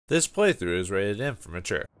This playthrough is rated M for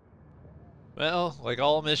mature. Well, like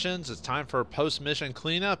all missions, it's time for post-mission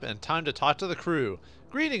cleanup and time to talk to the crew.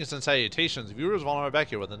 Greetings and salutations, viewers. Vauldemare back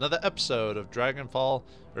here with another episode of Dragonfall,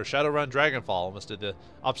 or Shadowrun Dragonfall. Almost did the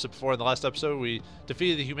opposite before in the last episode. We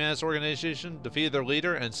defeated the humanis organization, defeated their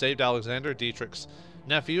leader, and saved Alexander, Dietrich's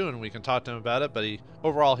nephew, and we can talk to him about it, but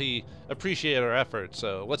overall he appreciated our efforts,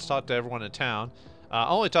 so let's talk to everyone in town. I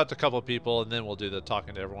only talked to a couple of people, and then we'll do the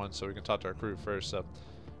talking to everyone, so we can talk to our crew first. So,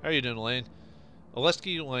 how are you doing, Lane?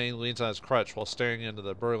 Oleski Lane leans on his crutch while staring into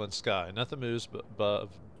the Berlin sky. Nothing moves but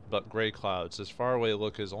gray clouds. This faraway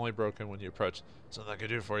look is only broken when you approach. Something I can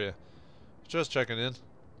do for you. Just checking in.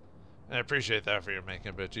 I appreciate the effort you're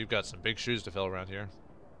making, but you've got some big shoes to fill around here.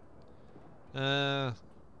 I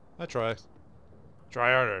try.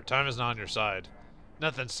 Try harder. Time is not on your side.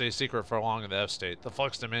 Nothing stays secret for long in the F-state. The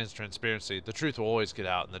flux demands transparency. The truth will always get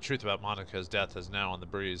out, and the truth about Monica's death is now on the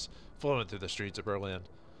breeze, flowing through the streets of Berlin.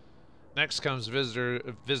 Next comes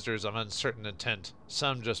visitors of uncertain intent.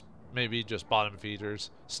 Some maybe just bottom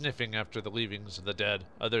feeders, sniffing after the leavings of the dead.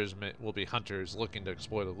 Others will be hunters looking to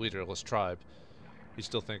exploit a leaderless tribe. You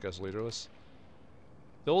still think us leaderless?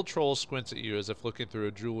 The old troll squints at you as if looking through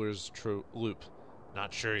a jeweler's loupe.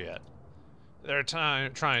 Not sure yet. There are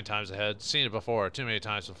trying times ahead. Seen it before, too many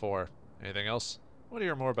times before. Anything else? I want to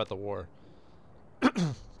hear more about the war.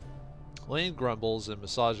 Lane grumbles and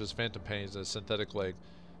massages phantom pains in his synthetic leg.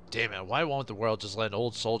 Damn it, why won't the world just let an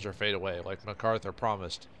old soldier fade away, like MacArthur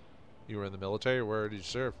promised? You were in the military? Where did you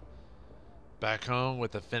serve? Back home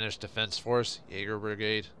with the Finnish Defense Force, Jaeger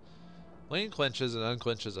Brigade. Lane clenches and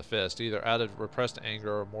unclenches a fist, either out of repressed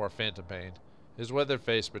anger or more phantom pain. His weathered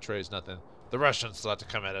face betrays nothing. The Russians thought to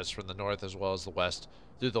come at us from the north as well as the west,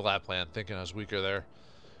 through the Lapland, thinking I was weaker there.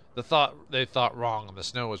 They thought wrong, and the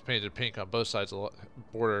snow was painted pink on both sides of the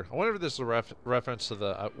border. I wonder if this is a reference to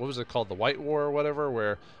the, what was it called, the White War or whatever,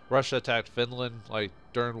 where Russia attacked Finland, like,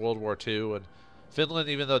 during World War II, and Finland,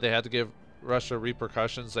 even though they had to give Russia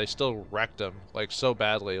repercussions, they still wrecked them, like, so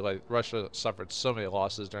badly. Like, Russia suffered so many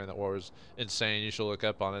losses during that war. It was insane. You should look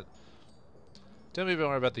up on it. Tell me a bit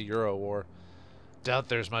more about the Euro War. Doubt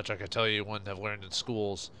there's much I could tell you wouldn't have learned in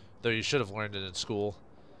schools, though you should have learned it in school.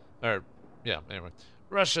 Yeah, anyway.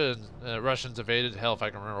 Russians invaded. Hell, if I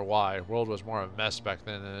can remember why. World was more of a mess back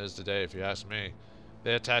then than it is today, if you ask me.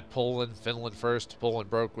 They attacked Poland, Finland first. Poland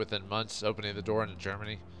broke within months, opening the door into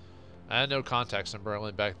Germany. I had no contacts in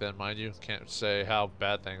Berlin back then, mind you. Can't say how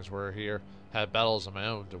bad things were here. Had battles of my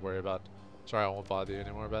own to worry about. Sorry, I won't bother you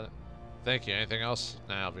anymore about it. Thank you. Anything else?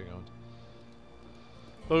 Nah, I'll be going.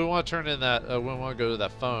 But we want to turn in that, we want to go to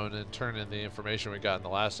that phone and turn in the information we got in the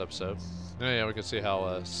last episode. Yeah, we can see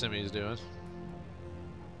how Simi's doing.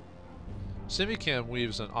 Simi Kim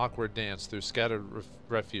weaves an awkward dance through scattered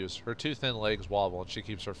refuse. Her two thin legs wobble and she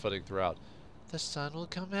keeps her footing throughout. The sun will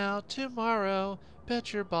come out tomorrow.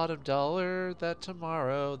 Bet your bottom dollar that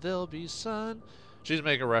tomorrow there'll be sun. She's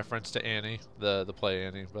making a reference to Annie, the play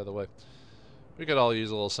Annie, by the way. We could all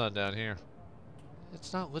use a little sun down here.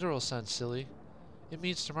 It's not literal sun, silly. It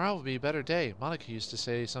means tomorrow will be a better day. Monica used to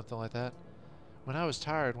say something like that. When I was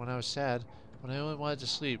tired, when I was sad, when I only wanted to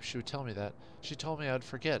sleep, she would tell me that. She told me I'd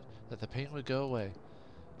forget, that the pain would go away.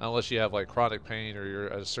 Unless you have, like, chronic pain or you're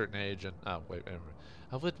at a certain age and... Oh, wait, anyway.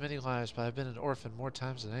 I've lived many lives, but I've been an orphan more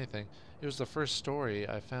times than anything. It was the first story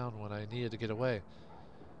I found when I needed to get away.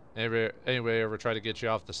 Anybody ever try to get you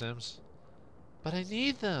off the Sims? But I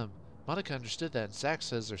need them! Monica understood that, and Zach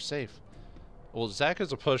says they're safe. Well, Zach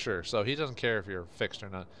is a pusher, so he doesn't care if you're fixed or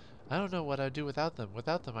not. I don't know what I'd do without them.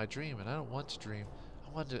 Without them, I dream, and I don't want to dream.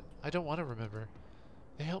 I don't want to remember.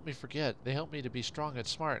 They help me forget. They help me to be strong and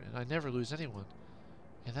smart, and I never lose anyone.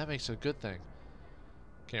 And that makes it a good thing.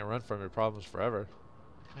 Can't run from your problems forever.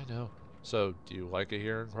 I know. So, do you like it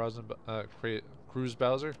here in Cruise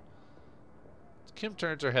Bowser? Kim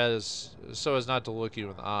turns her head so as not to look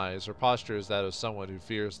you in the eyes. Her posture is that of someone who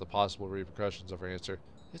fears the possible repercussions of her answer.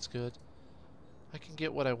 It's good. I can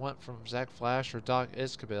get what I want from Zach Flash or Doc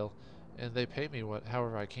Escobil, and they pay me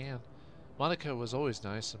however I can. Monica was always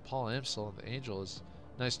nice, and Paul Amsel and the Angel is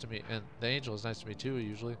nice to me, and the Angel is nice to me too,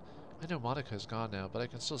 usually. I know Monica is gone now, but I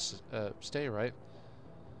can still stay, right?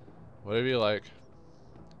 Whatever you like.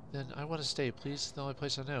 Then I want to stay, please. It's the only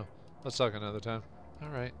place I know. Let's talk another time.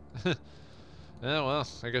 Alright. Yeah, well,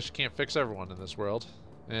 I guess you can't fix everyone in this world.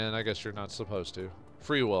 And I guess you're not supposed to.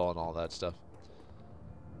 Free will and all that stuff.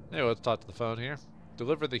 Anyway, let's talk to the phone here.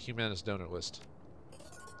 Deliver the humanis donor list.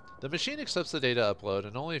 The machine accepts the data upload,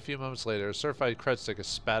 and only a few moments later, a certified cred stick is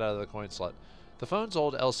spat out of the coin slot. The phone's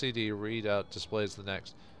old LCD readout displays the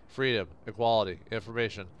next. Freedom, equality,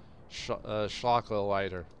 information,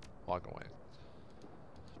 Schlockelleiter. Walk away.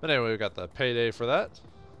 But anyway, we got the payday for that.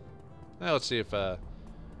 Now let's see if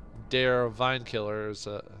Dare Vine Killer is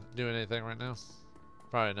doing anything right now.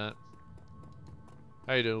 Probably not.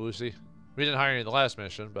 How you doing, Lucy? We didn't hire you in the last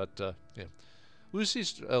mission, but yeah.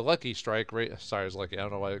 Lucy's Lucky Strike. Sorry, it's Lucky. I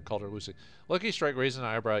don't know why I called her Lucy. Lucky Strike raises an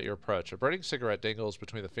eyebrow at your approach. A burning cigarette dangles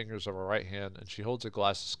between the fingers of her right hand, and she holds a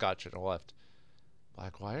glass of scotch in her left.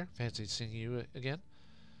 Blackwire, fancy seeing you again.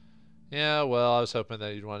 Yeah, well, I was hoping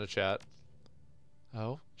that you'd want to chat.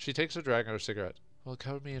 Oh? She takes a drag on her cigarette. Well, it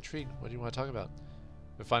covered me intrigued. What do you want to talk about?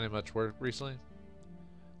 Been finding much work recently?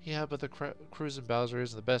 Yeah, but the cruise in Bowser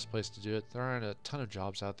isn't the best place to do it. There aren't a ton of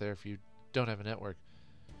jobs out there if you don't have a network.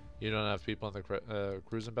 You don't have people on the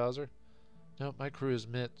cruise in Bowser? No, my crew is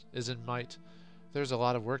in might. There's a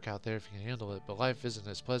lot of work out there if you can handle it, but life isn't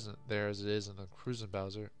as pleasant there as it is in the cruise in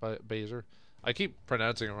Bowser. I keep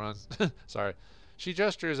pronouncing it wrong. Sorry. She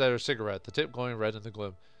gestures at her cigarette, the tip glowing red in the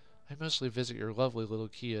gloom. I mostly visit your lovely little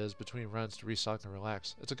Kias between runs to restock and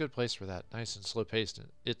relax. It's a good place for that, nice and slow-paced.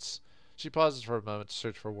 She pauses for a moment to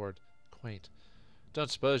search for a word. Quaint.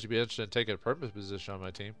 Don't suppose you'd be interested in taking a permanent position on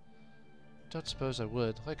my team? Don't suppose I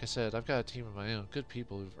would. Like I said, I've got a team of my own, good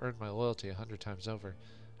people who've earned my loyalty 100 times over.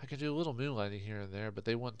 I can do a little moonlighting here and there, but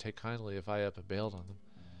they wouldn't take kindly if I up and bailed on them.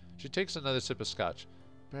 She takes another sip of scotch.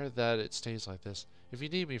 Better that it stays like this. If you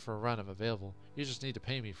need me for a run, I'm available. You just need to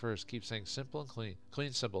pay me first. Keep saying simple and clean.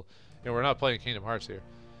 Clean, simple. Yeah, we're not playing Kingdom Hearts here.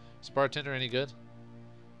 Is bartender any good?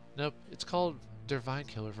 Nope. It's called Der Vine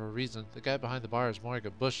Killer for a reason. The guy behind the bar is more like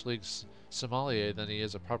a Bush League sommelier than he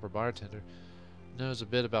is a proper bartender. Knows a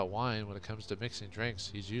bit about wine. When it comes to mixing drinks,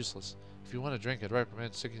 he's useless. If you want a drink, I'd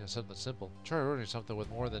recommend sticking to something simple. Try ordering something with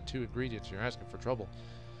more than 2 ingredients. You're asking for trouble.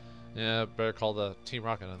 Yeah, better call the Team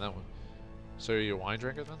Rocket on that one. So are you a wine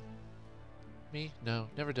drinker then? Me? No,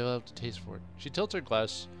 never developed a taste for it. She tilts her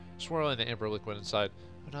glass, swirling the amber liquid inside.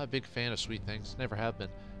 I'm not a big fan of sweet things. Never have been.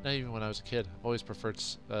 Not even when I was a kid. I've always preferred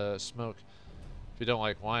smoke. If you don't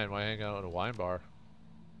like wine, why hang out at a wine bar?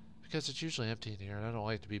 Because it's usually empty in here, and I don't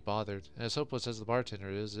like to be bothered. And as hopeless as the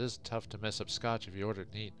bartender is, it is tough to mess up scotch if you order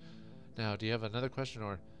it neat. Now, do you have another question,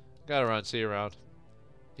 or... Gotta run. See you around.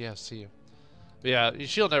 Yeah, see you. But yeah,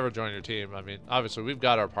 she'll never join your team. I mean, obviously, we've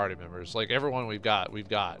got our party members. Like, everyone we've got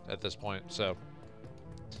at this point. So,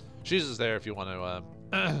 she's just there if you want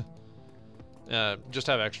to just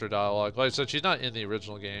have extra dialogue. Like I said, she's not in the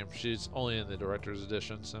original game. She's only in the Director's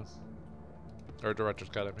Edition, so... Or Director's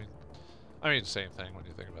Cut, I mean, same thing when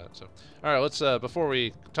you think about it. So, all right, let's before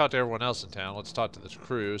we talk to everyone else in town, let's talk to this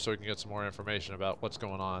crew so we can get some more information about what's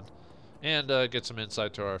going on, and get some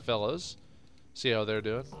insight to our fellows. See how they're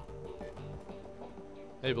doing.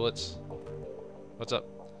 Hey, Blitz. What's up?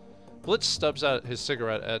 Blitz stubs out his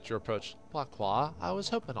cigarette at your approach. Blackwire, I was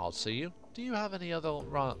hoping I'd see you. Do you have any other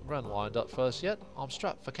run lined up for us yet? I'm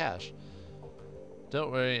strapped for cash.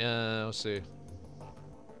 Don't worry. Let's see.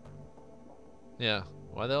 Yeah.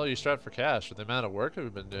 Why the hell are you strapped for cash? With the amount of work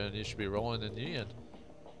we've been doing, you should be rolling in the end.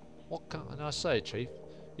 What can I say, Chief?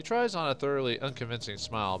 He tries on a thoroughly unconvincing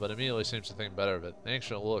smile, but immediately seems to think better of it. The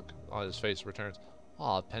anxious look on his face returns.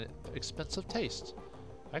 Ah, expensive taste.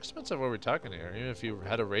 How expensive are we talking here? Even if you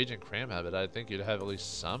had a raging cram habit, I'd think you'd have at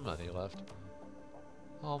least some money left.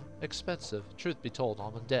 Expensive. Truth be told,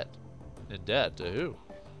 I'm in debt. In debt? To who?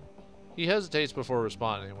 He hesitates before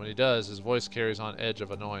responding. When he does, his voice carries on edge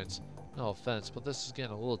of annoyance. No offense, but this is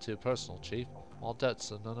getting a little too personal, Chief. All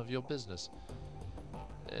debts are none of your business.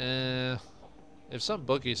 If some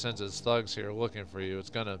bookie sends his thugs here looking for you, it's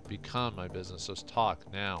gonna become my business, so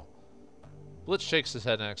talk now. Blitz shakes his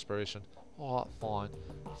head in expiration. Alright, fine.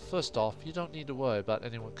 First off, you don't need to worry about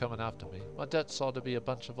anyone coming after me. My debts ought to be a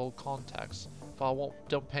bunch of old contacts. If I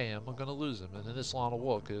don't pay him, I'm gonna lose him, and in this line of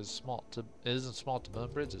work, it isn't smart to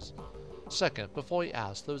burn bridges. Second, before you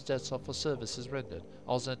ask, those debts are for services rendered.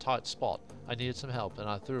 I was in a tight spot. I needed some help, and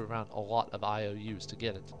I threw around a lot of IOUs to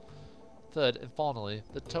get it. Third, and finally,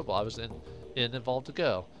 the trouble I was in involved a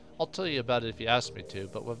girl. I'll tell you about it if you ask me to,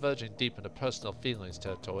 but we're verging deep into personal feelings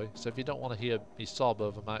territory, so if you don't want to hear me sob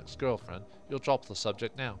over my ex-girlfriend, you'll drop the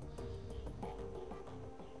subject now.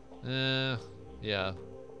 Yeah.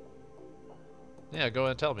 Yeah, go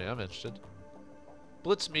ahead and tell me. I'm interested.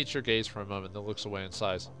 Blitz meets your gaze for a moment, then looks away and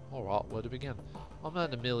sighs. Alright, where to begin? I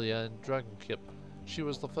met Amelia in Dragonfall. She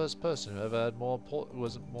was the first person who ever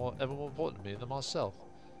was more important to me than myself.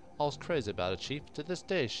 I was crazy about her, Chief. To this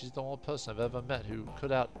day, she's the only person I've ever met who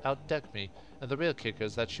could out-deck me, and the real kicker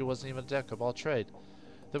is that she wasn't even a decker by trade.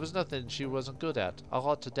 There was nothing she wasn't good at. I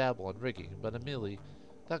liked to dabble in rigging, but Amelia,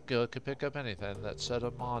 that girl could pick up anything that set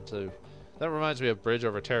her mind to. That reminds me of Bridge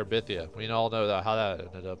over Terabithia. We all know how that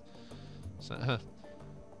ended up. So,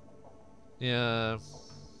 yeah,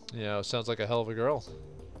 sounds like a hell of a girl.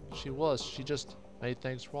 She was. She just made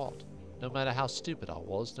things right. No matter how stupid I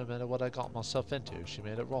was, no matter what I got myself into, she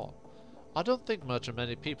made it wrong. I don't think much of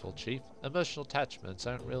many people, Chief. Emotional attachments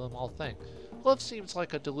aren't really my thing. Love seems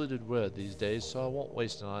like a diluted word these days, so I won't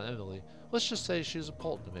waste it on Emily. Let's just say she was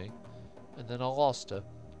important to me. And then I lost her.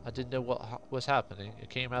 I didn't know what was happening. It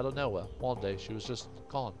came out of nowhere. One day, she was just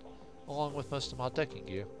gone, along with most of my decking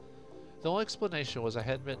gear. The only explanation was a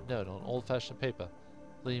handwritten note on old-fashioned paper.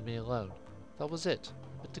 Leave me alone. That was it.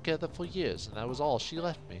 Been together for years, and that was all she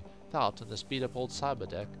left me. Out in this beat-up old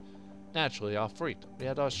cyberdeck. Naturally, I freaked. We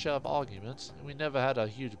had our share of arguments, and we never had a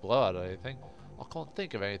huge blowout or anything. I can't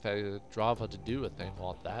think of anything that would drive her to do a thing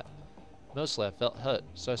like that. Mostly I felt hurt,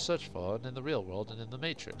 so I searched for her in the real world and in the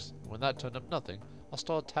Matrix. And when that turned up nothing, I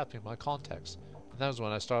started tapping my contacts. And that was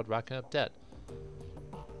when I started racking up debt.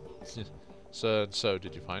 So,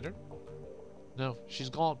 did you find her? No, she's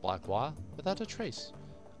gone, Blackwire, without a trace.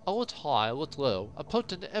 I looked high, I looked low, I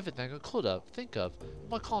poked into everything I could think of, and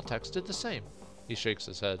my contacts did the same. He shakes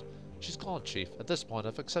his head. She's gone, Chief. At this point,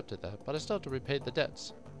 I've accepted that, but I still have to repay the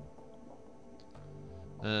debts.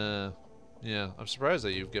 Yeah, I'm surprised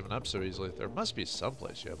that you've given up so easily. There must be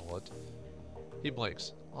someplace you haven't looked. He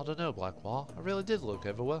blinks. I don't know, Blackwall. I really did look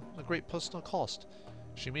everywhere, at a great personal cost.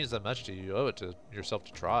 If she means that much to you, you owe it to yourself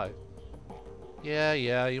to try. Yeah,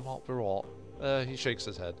 you might be right. He shakes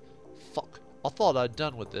his head. Fuck. I thought I'd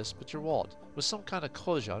done with this, but you're right. With some kind of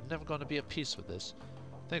closure, I'm never going to be at peace with this.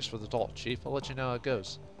 Thanks for the talk, Chief. I'll let you know how it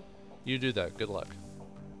goes. You do that. Good luck.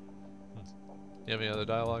 You have any other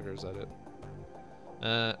dialogue, or is that it?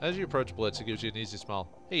 As you approach Blitz, he gives you an easy smile.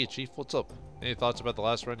 Hey, Chief, what's up? Any thoughts about the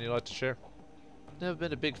last run you'd like to share? Never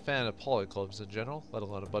been a big fan of polyclubs in general, let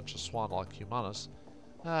alone a bunch of swan-like humanis.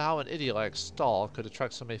 How an idiot like Stahl could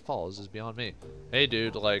attract so many followers is beyond me. Hey,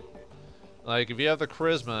 dude, like if you have the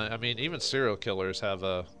charisma, I mean, even serial killers have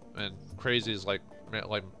and crazies like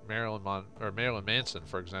Marilyn Manson,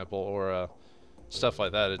 for example, or stuff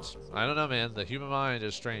like that. It's, I don't know, man. The human mind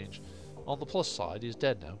is strange. On the plus side, he's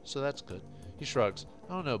dead now, so that's good. He shrugs.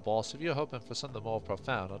 I don't know, boss. If you're hoping for something more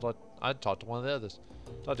profound, I'd talk to one of the others.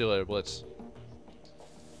 Talk to you later, Blitz.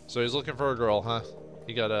 So he's looking for a girl, huh?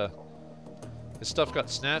 He got his stuff got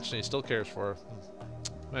snatched, and he still cares for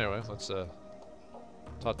her. Anyway, let's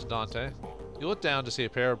talk to Dante. You look down to see a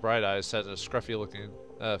pair of bright eyes set in a scruffy-looking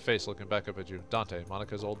face looking back up at you. Dante,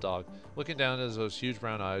 Monica's old dog. Looking down at those huge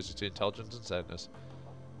brown eyes, you see intelligence and sadness.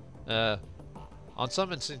 On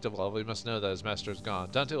some instinctive level, he must know that his master is gone.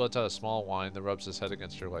 Dante lets out a small whine that rubs his head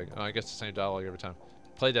against your leg. Oh, I guess the same dialogue every time.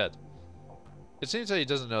 Play dead. It seems that he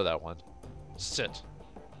doesn't know that one. Sit.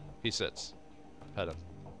 He sits. Pet him.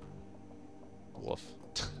 Woof.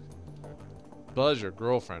 Buzz, your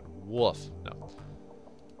girlfriend. Woof. No.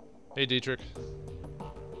 Hey, Dietrich.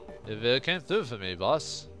 If it came through for me,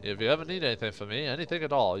 boss. If you ever need anything from me, anything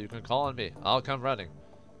at all, you can call on me. I'll come running.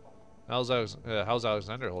 How's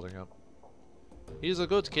Alexander holding up? He's a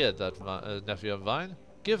good kid, that nephew of mine.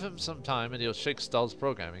 Give him some time and he'll shake Stahl's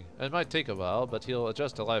programming. It might take a while, but he'll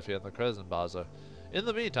adjust to life here in the Crescent Bazaar. In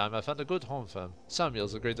the meantime, I found a good home for him.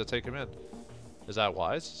 Samuel's agreed to take him in. Is that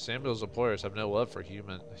wise? Samuel's employers have no love for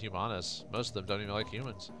humanis. Most of them don't even like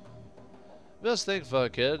humans. Best thing for a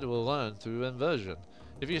kid will learn through inversion.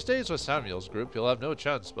 If he stays with Samuel's group, he'll have no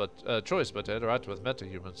choice but to interact with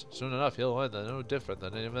metahumans. Soon enough, he'll learn they're no different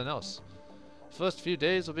than anyone else. First few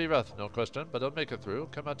days will be rough, no question, but he'll make it through.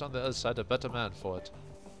 Come out on the other side a better man for it.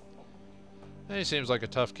 He seems like a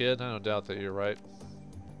tough kid. I don't doubt that you're right.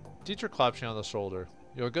 Teacher claps you on the shoulder.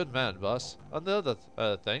 You're a good man, boss. On the other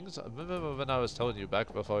things, remember when I was telling you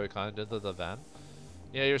back before we climbed into the van?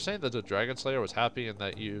 Yeah, you're saying that the Dragon Slayer was happy and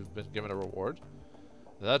that you've been given a reward?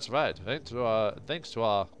 That's right. Thanks to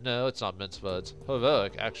our, no, it's not mince words,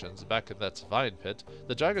 heroic actions back in that swine pit,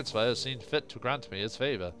 the Dragon Slayer has seen fit to grant me his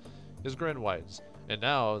favor. His grin widens. And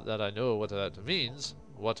now that I know what that means,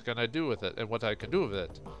 what can I do with it, and what I can do with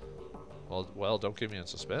it? Well, don't keep me in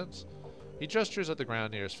suspense. He gestures at the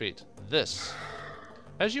ground near his feet. This.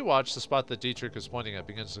 As you watch, the spot that Dietrich is pointing at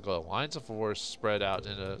begins to glow. Lines of force spread out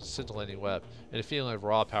in a scintillating web, and a feeling of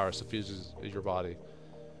raw power suffuses your body.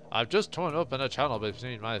 I've just torn open a channel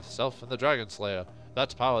between myself and the Dragon Slayer.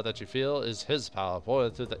 That power that you feel is his power,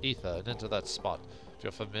 pouring through the ether and into that spot. If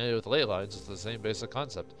you're familiar with ley lines, it's the same basic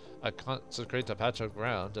concept. I consecrate a patch of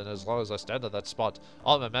ground, and as long as I stand at that spot,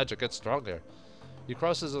 all my magic gets stronger. He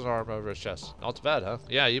crosses his arm over his chest. Not bad, huh?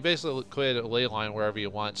 Yeah, you basically create a ley line wherever you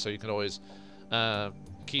want, so you can always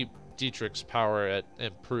keep Dietrich's power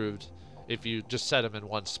improved if you just set him in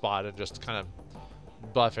one spot and just kind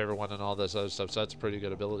of buff everyone and all this other stuff. So that's a pretty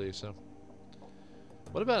good ability. So,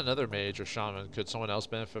 what about another mage or shaman? Could someone else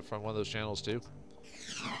benefit from one of those channels too?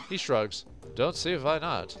 He shrugs. Don't see why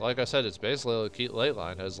not. Like I said, it's basically a key ley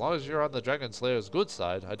line. As long as you're on the Dragon Slayer's good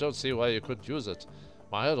side, I don't see why you couldn't use it.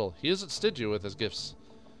 My idol, he isn't stingy with his gifts.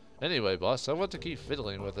 Anyway, boss, I want to keep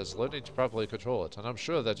fiddling with this, learning to properly control it, and I'm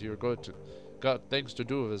sure that you're got things to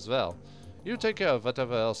do as well. You take care of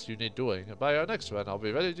whatever else you need doing, and by our next run, I'll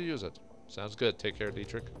be ready to use it. Sounds good. Take care,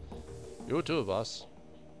 Dietrich. You too, boss.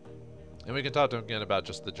 And we can talk to him again about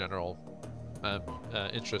just the general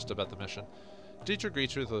interest about the mission. Dietrich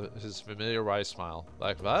greets you with his familiar wry smile.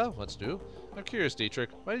 Like, well, what's new? I'm curious, Dietrich.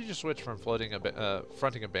 Why did you switch from fronting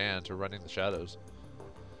a band to running the shadows?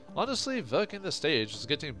 Honestly, working the stage is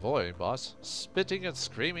getting boring, boss. Spitting and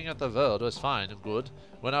screaming at the world was fine and good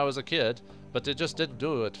when I was a kid, but it just didn't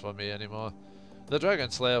do it for me anymore. The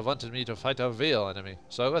Dragon Slayer wanted me to fight a real enemy,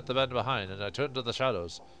 so I left the band behind and I turned to the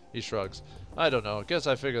shadows. He shrugs. I don't know, guess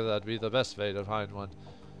I figured that'd be the best way to find one.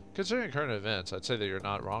 Considering current events, I'd say that you're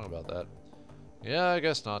not wrong about that. Yeah, I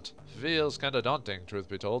guess not. Feels kinda daunting, truth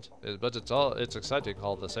be told, but it's exciting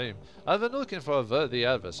all the same. I've been looking for a worthy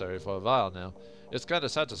adversary for a while now. It's kinda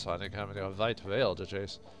satisfying having a white veil to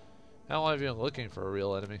chase. How long have you been looking for a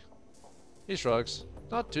real enemy? He shrugs.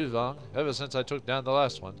 Not too long, ever since I took down the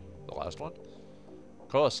last one. The last one? Of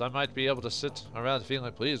course, I might be able to sit around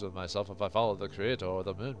feeling pleased with myself if I followed the Creator or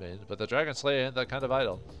the Moon Maiden, but the Dragon Slayer ain't that kind of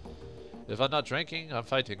idol. If I'm not drinking, I'm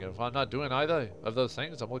fighting. If I'm not doing either of those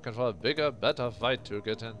things, I'm looking for a bigger, better fight to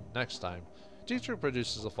get in next time. Dietrich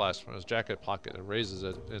produces a flask from his jacket pocket and raises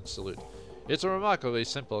it in salute. It's a remarkably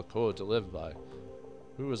simple code to live by.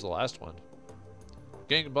 Who was the last one?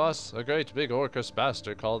 Gang boss, a great big orcish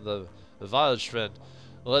bastard called the Vauldemare,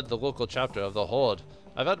 led the local chapter of the Horde.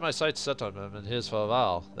 I've had my sights set on him and his for a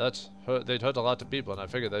while. They'd hurt a lot of people, and I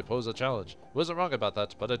figured they'd pose a challenge. Wasn't wrong about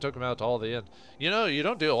that, but I took him out to all the end. You know, you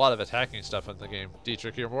don't do a lot of attacking stuff in the game,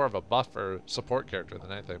 Dietrich. You're more of a buff or support character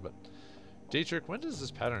than anything, but... Dietrich, when does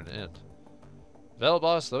this pattern end? Well,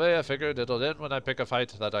 boss, the way I figured, it'll end when I pick a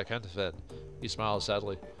fight that I can't win. He smiles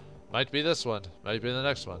sadly. Might be this one, might be the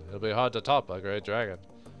next one. It'll be hard to top a great dragon.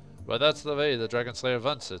 But that's the way the Dragon Slayer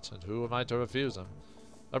wants it, and who am I to refuse him?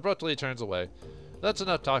 Abruptly turns away. That's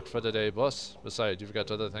enough talk for today, boss. Besides, you've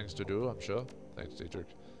got other things to do, I'm sure. Thanks, Dietrich.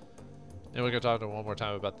 And we can talk to him one more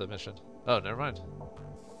time about the mission. Oh, never mind.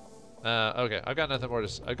 Okay, I've got nothing more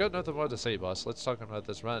to say, boss. Let's talk about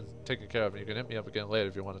this run taken care of, and you can hit me up again later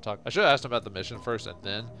if you want to talk. I should have asked him about the mission first and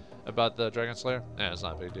then about the Dragon Slayer. It's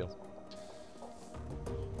not a big deal.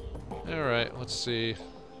 Alright, let's see.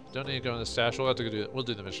 Don't need to go in the stash. We'll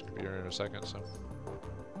do the mission computer in a second, so.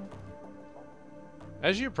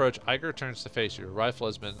 As you approach, Iger turns to face you. Her rifle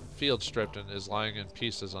has been field stripped and is lying in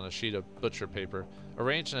pieces on a sheet of butcher paper.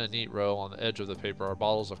 Arranged in a neat row on the edge of the paper are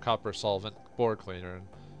bottles of copper solvent, board cleaner,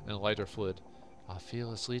 and lighter fluid. I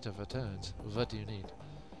feel a sleet of returns. What do you need?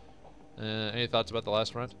 Any thoughts about the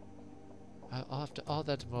last run? After all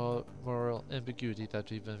that moral ambiguity that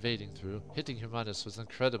we've been wading through, hitting Humanis was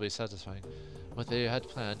incredibly satisfying. What they had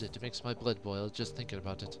planned, it makes my blood boil just thinking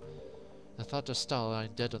about it. The thought of Star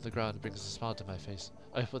lying dead on the ground brings a smile to my face.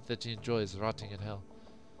 I hope that he enjoys rotting in hell.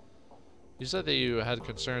 You said that you had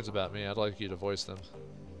concerns about me. I'd like you to voice them.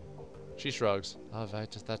 She shrugs.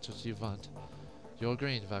 Alright, if that's what you want. You're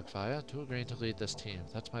agreeing, Vagfire, to agreeing to lead this team.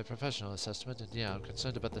 That's my professional assessment, and yeah, I'm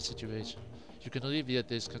concerned about the situation. You can alleviate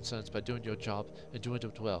these concerns by doing your job and doing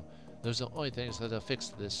it well. Those are the only things that'll fix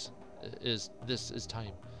this is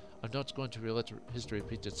time. I'm not going to let history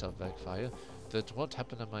repeat itself, Vagfire. That won't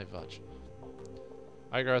happen on my watch.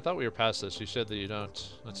 Iger, I thought we were past this. You said that you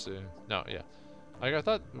don't... Let's see. No, yeah. Iger, I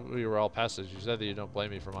thought we were all past this. You said that you don't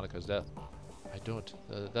blame me for Monica's death. I don't.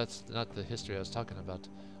 That's not the history I was talking about.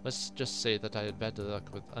 Let's just say that I had bad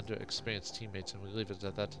luck with underexperienced teammates, and we leave it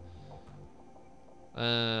at that.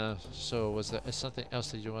 So was there something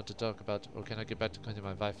else that you want to talk about, or can I get back to cleaning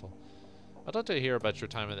my rifle? I'd like to hear about your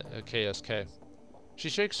time at KSK. She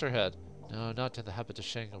shakes her head. No, not in the habit of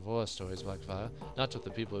sharing war stories, Blackfire. Not with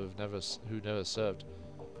the people who never served.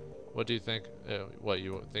 What do you think? What,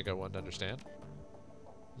 you think I wouldn't understand?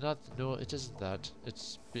 No, it isn't that.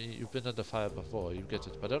 You've been under fire before, you get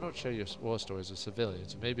it. But I don't share your war stories with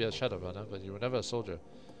civilians. You may be a Shadowrunner, but you were never a soldier.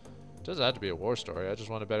 It doesn't have to be a war story. I just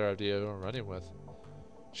want a better idea of who I'm running with.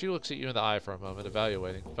 She looks at you in the eye for a moment,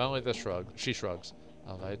 evaluating. Finally, she shrugs.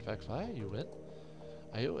 Alright, Blackfire, you win.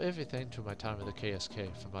 I owe everything to my time at the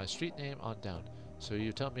KSK, from my street name on down. So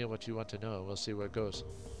you tell me what you want to know, and we'll see where it goes.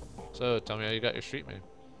 So, tell me how you got your street name.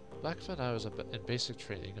 Blackfoot and I was in basic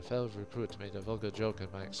training. A fellow recruit made a vulgar joke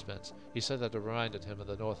at my expense. He said that it reminded him of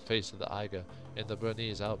the north face of the Eiger in the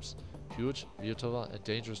Bernese Alps. Huge, beautiful, and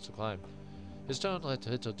dangerous to climb. His tone led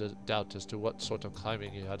to little doubt as to what sort of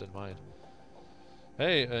climbing he had in mind.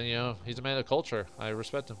 Hey, you know, he's a man of culture. I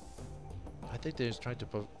respect him. I think that he's trying to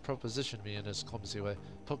proposition me in his clumsy way,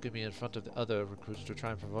 poking me in front of the other recruits to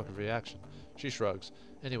try and provoke a reaction. She shrugs.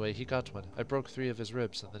 Anyway, he got one. I broke 3 of his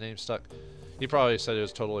ribs, and the name stuck. He probably said it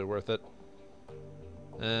was totally worth it.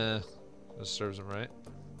 This serves him right.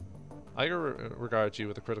 Iger regards you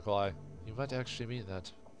with a critical eye. You might actually mean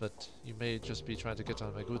that, but you may just be trying to get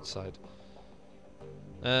on my good side.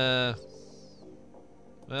 Well,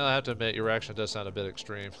 I have to admit, your reaction does sound a bit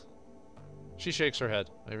extreme. She shakes her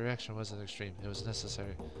head. My reaction wasn't extreme. It was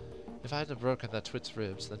necessary. If I hadn't broken that twit's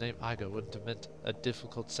ribs, the name Igo wouldn't have meant a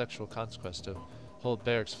difficult sexual conquest to whole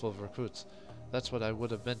barracks full of recruits. That's what I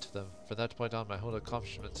would have meant to them. From that point on, my whole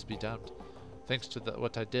accomplishments be damned. Thanks to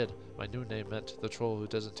what I did, my new name meant the troll who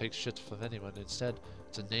doesn't take shit from anyone. Instead,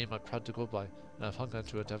 it's a name I'm proud to go by, and I've hung on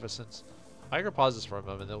to it ever since. Iger pauses for a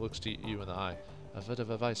moment, then looks you in the eye. A bit of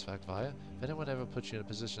advice, Vagvire. If anyone ever puts you in a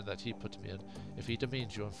position that he put me in, if he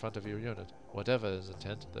demeans you in front of your unit, whatever his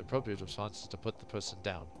intent, the appropriate response is to put the person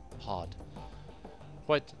down. Hard.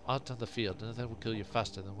 Quite out on the field, nothing will kill you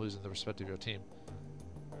faster than losing the respect of your team.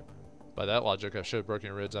 By that logic, I should have broken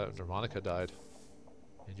your ribs out after Monica died.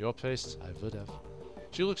 In your place, I would have.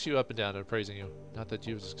 She looks you up and down and praising you. Not that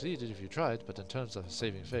you would have succeeded if you tried, but in terms of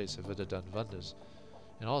saving face, it would have done wonders.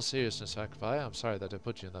 In all seriousness, Akvaya, I'm sorry that I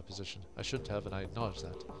put you in that position. I shouldn't have, and I acknowledge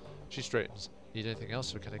that. She straightens. Need anything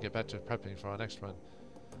else, or can I get back to prepping for our next run?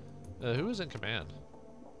 Who is in command?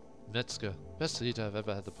 Metzger. Best leader I've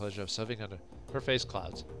ever had the pleasure of serving under. Her face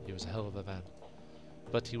clouds. He was a hell of a man.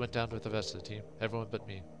 But he went down with the rest of the team. Everyone but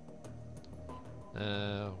me.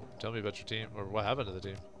 Tell me about your team, or what happened to the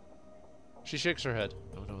team. She shakes her head.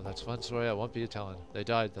 Oh no, that's one story I won't be telling. They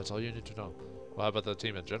died, that's all you need to know. Well, how about the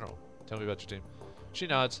team in general? Tell me about your team. She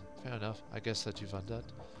nods. Fair enough. I guess that you've done that.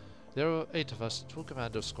 There were 8 of us, 2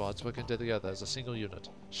 commando squads working together as a single unit.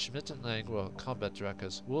 Schmidt and Lang were combat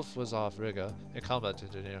directors. Wolf was our rigger and combat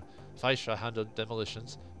engineer. Fleischer handled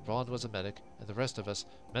demolitions. Braun was a medic, and the rest of us,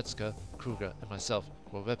 Metzger, Kruger, and myself,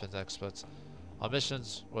 were weapons experts. Our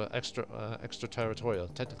missions were extraterritorial,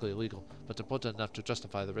 technically illegal, but important enough to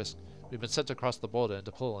justify the risk. We'd been sent across the border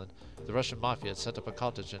into Poland. The Russian mafia had set up a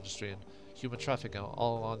cottage industry and human trafficking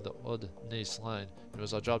all along the Odnese line. It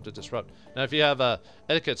was our job to disrupt. Now, if you have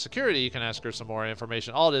etiquette security, you can ask her some more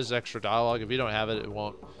information. All it is extra dialogue. If you don't have it, it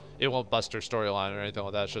won't bust her storyline or anything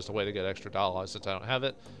like that. It's just a way to get extra dialogue since I don't have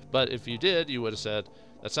it. But if you did, you would have said,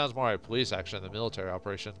 that sounds more like a police action than a military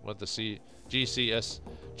operation. What the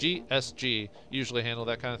GSG usually handle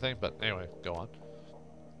that kind of thing. But anyway, go on.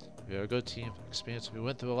 We are a good team. Experience. We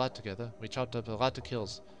went through a lot together. We chopped up a lot of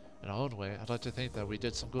kills. In our own way, I'd like to think that we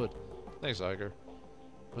did some good. Thanks, Iger.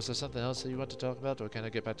 Was there something else that you want to talk about, or can I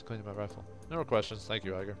get back to cleaning my rifle? No more questions. Thank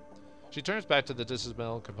you, Iger. She turns back to the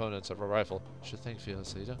disassembled components of her rifle. Should thank Fiona,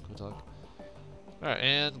 leader. Good luck. Alright,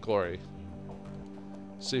 and Glory.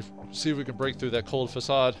 See if we can break through that cold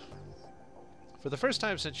facade. For the first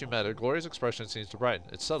time since you met her, Glory's expression seems to brighten.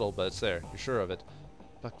 It's subtle, but it's there. You're sure of it.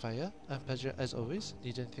 Buckfire, a pleasure as always.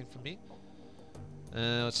 Need anything from me?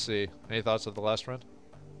 Let's see. Any thoughts of the last run?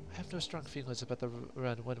 I have no strong feelings about the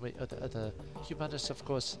run one way or the other. Humanis, of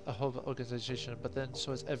course, a whole organization, but then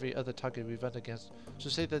so is every other target we run against. So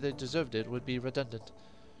say that they deserved it would be redundant.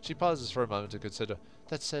 She pauses for a moment to consider.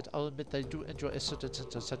 That said, I'll admit that I do enjoy a certain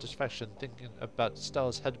sense of satisfaction thinking about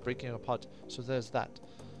Stella's head breaking apart, so there's that.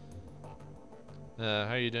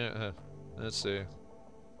 How you doing? Let's see.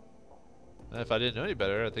 If I didn't know any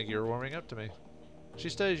better, I think you were warming up to me. She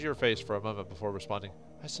studies your face for a moment before responding.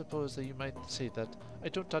 I suppose that you might say that. I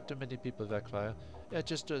don't talk to many people, Vagfire. It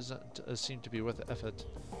just doesn't seem to be worth the effort.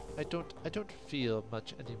 I don't feel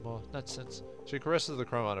much anymore, not since. She caresses the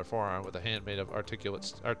chrome on her forearm with a hand made of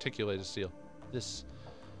articulated steel. This.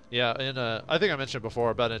 Yeah, and I think I mentioned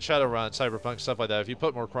before about in Shadowrun, Cyberpunk, stuff like that, if you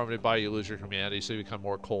put more chrome nearby, you lose your humanity, so you become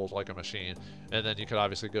more cold like a machine. And then you could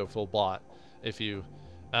obviously go full bot if you...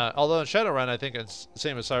 although in Shadowrun, I think it's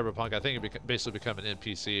same as Cyberpunk, I think you basically become an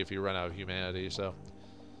NPC if you run out of humanity, so...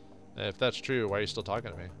 if that's true, why are you still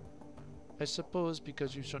talking to me? I suppose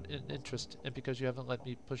because you've shown an interest, and because you haven't let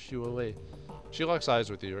me push you away. She locks eyes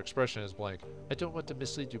with you, her expression is blank. I don't want to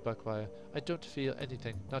mislead you, Buckfire. I don't feel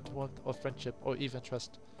anything, not warmth or friendship or even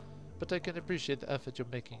trust. But I can appreciate the effort you're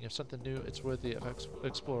making. If something new, it's worthy of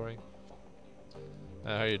exploring.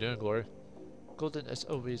 How you doing, Glory? Golden as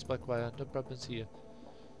always, Buckfire. No problems here.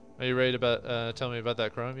 Are you ready to tell me about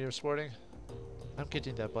that chrome you're sporting? I'm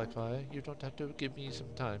getting there, Blackfire. You don't have to give me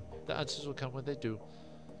some time. The answers will come when they do.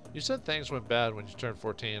 You said things went bad when you turned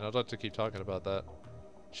 14. I'd like to keep talking about that.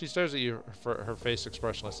 She stares at you, her face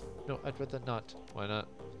expressionless. No, I'd rather not. Why not?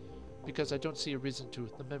 Because I don't see a reason to.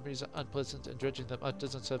 The memories are unpleasant, and dredging them out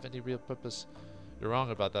doesn't serve any real purpose. You're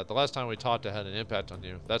wrong about that. The last time we talked, it had an impact on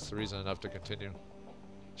you. That's the reason enough to continue.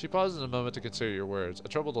 She pauses a moment to consider your words, a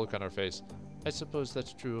troubled look on her face. I suppose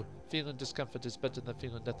that's true. Feeling discomfort is better than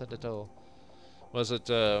feeling nothing at all. Was it,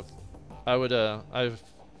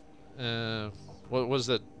 what was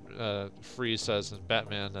that, Freeze says in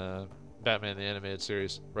Batman, Batman the Animated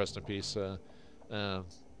Series, rest in peace,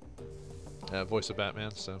 voice of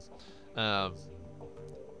Batman, so,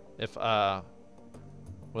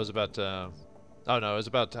 was about, oh no, it was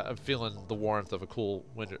about feeling the warmth of a cool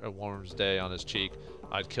warm's day on his cheek.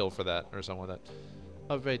 I'd kill for that, or something like that.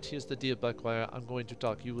 Alright, here's the deal, Blackwire. I'm going to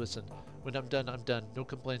talk, you listen. When I'm done, I'm done. No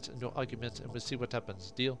complaints and no arguments, and we'll see what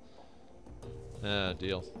happens. Deal?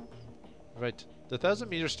 Deal. Right. The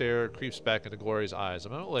 1,000-meter stare creeps back into Glory's eyes. A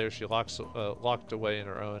moment later, she locked away in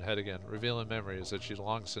her own head again, revealing memories that she'd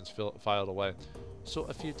long since filed away. So,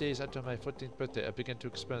 a few days after my 14th birthday, I began to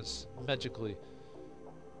experience magically.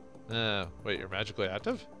 Wait, you're magically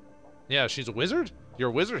active? Yeah, she's a wizard? You're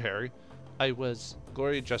a wizard, Harry. I was.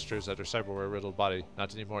 Glory gestures at her cyberware-riddled body.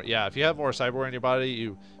 Not anymore. Yeah, if you have more cyberware in your body,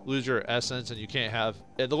 you lose your essence, and you can't have...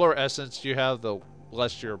 The lower essence you have, the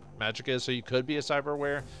less your magic is. So you could be a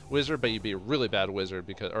cyberware wizard, but you'd be a really bad wizard,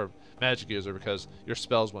 because, or magic user, because your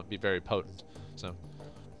spells wouldn't be very potent. So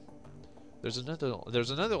there's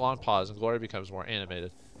another long pause, and Glory becomes more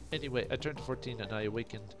animated. Anyway, I turned 14 and I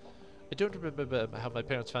awakened. I don't remember how my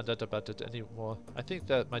parents found out about it anymore. I think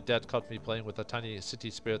that my dad caught me playing with a tiny city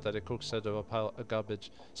spirit that I coaxed out of a pile of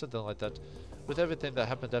garbage, something like that. With everything that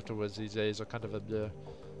happened afterwards, these days are kind of a blur.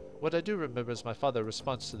 What I do remember is my father's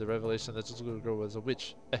response to the revelation that his little girl was a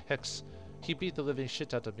witch, a hex. He beat the living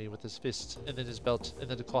shit out of me with his fists, and then his belt, and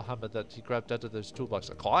then the claw hammer that he grabbed out of his toolbox.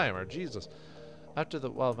 A claw hammer? Jesus. After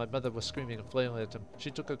the while my mother was screaming and flailing at him,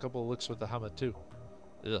 she took a couple of looks with the hammer too.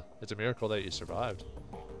 Ugh, it's a miracle that you survived.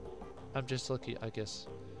 I'm just lucky, I guess.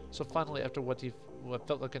 So finally, after what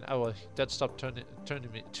felt like an hour, Dad stopped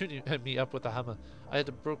tuning me up with a hammer. I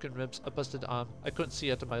had broken ribs, a busted arm. I couldn't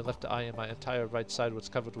see out of my left eye, and my entire right side was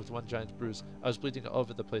covered with one giant bruise. I was bleeding all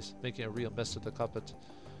over the place, making a real mess of the carpet.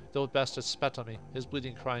 The old bastard spat on me, his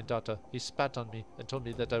bleeding, crying daughter. He spat on me and told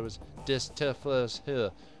me that I was des Terfleurs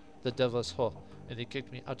here, the devil's whore, and he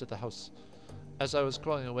kicked me out of the house. As I was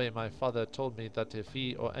crawling away, my father told me that if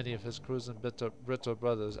he or any of his cruising bitter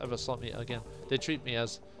brothers ever saw me again, they'd treat me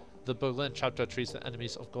as the Berlin chapter treats the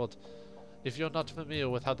enemies of God. If you're not familiar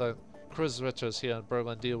with how the Kreuzritters here in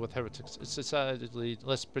Berlin deal with heretics, it's decidedly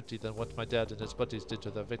less pretty than what my dad and his buddies did to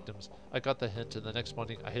their victims. I got the hint, and the next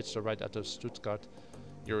morning I hitched a ride out of Stuttgart.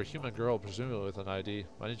 You're a human girl, presumably with an ID.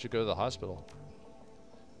 Why didn't you go to the hospital?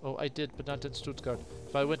 Oh, I did, but not in Stuttgart.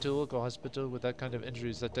 If I went to a local hospital with that kind of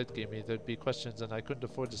injuries that Dad gave me, there'd be questions, and I couldn't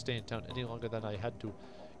afford to stay in town any longer than I had to.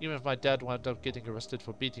 Even if my dad wound up getting arrested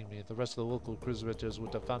for beating me, the rest of the local Kreuzritters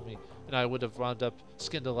would have found me, and I would have wound up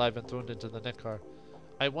skinned alive and thrown into the neck car.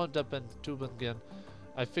 I wound up in Tübingen.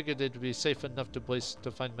 I figured it'd be safe enough to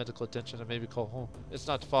find medical attention and maybe call home. It's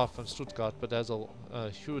not far from Stuttgart, but as a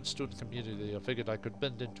huge student community I figured I could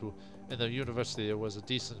bend into. In the university there was a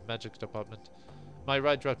decent magic department. My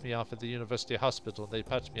ride dropped me off at the university hospital, and they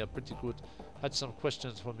patched me up pretty good. Had some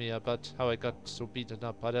questions for me about how I got so beaten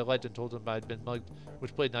up, but I lied and told them I'd been mugged,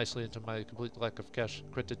 which played nicely into my complete lack of cash,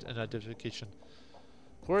 credit, and identification.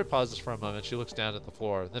 Glory pauses for a moment. She looks down at the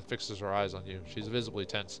floor, then fixes her eyes on you. She's visibly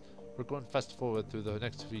tense. We're going fast forward through the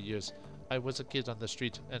next few years. I was a kid on the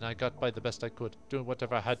street, and I got by the best I could, doing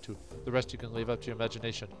whatever I had to. The rest you can leave up to your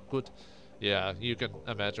imagination. Good? Yeah, you can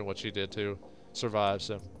imagine what she did to survive,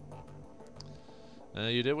 so...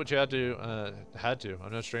 you did what you had to.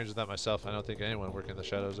 I'm no stranger to that myself. I don't think anyone working in the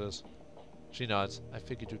shadows is. She nods. I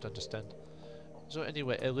figured you'd understand. So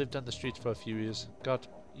anyway, I lived on the street for a few years. Got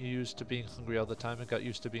used to being hungry all the time and got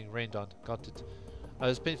used to being rained on. Got it. I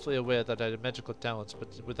was painfully aware that I had magical talents,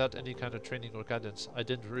 but without any kind of training or guidance, I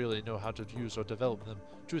didn't really know how to use or develop them.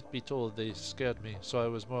 Truth be told, they scared me, so I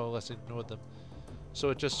was more or less ignored them. So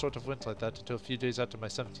it just sort of went like that until a few days after my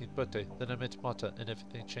 17th birthday. Then I met Marta, and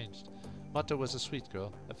everything changed. Marta was a sweet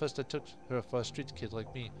girl. At first I took her for a street kid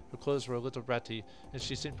like me. Her clothes were a little ratty, and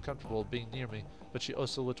she seemed comfortable being near me, but she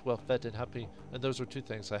also looked well fed and happy, and those were two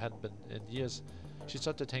things I hadn't been in years. She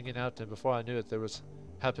started hanging out, and before I knew it, there was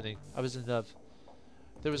happening. I was in love.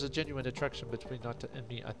 There was a genuine attraction between Marta and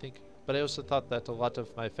me, I think, but I also thought that a lot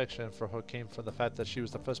of my affection for her came from the fact that she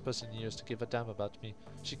was the first person in years to give a damn about me.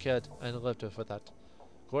 She cared, and I loved her for that.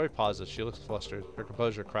 Glory pauses. She looks flustered. Her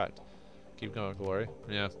composure cracked. Keep going, Glory.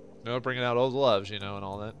 Yeah. No, bringing out old loves, you know, and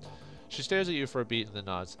all that. She stares at you for a beat and then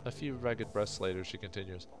nods. A few ragged breaths later, she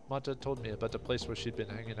continues. Marta told me about the place where she'd been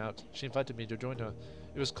hanging out. She invited me to join her.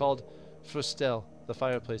 It was called Frustel, the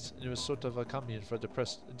fireplace, and it was sort of a commune for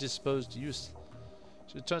disposed youth.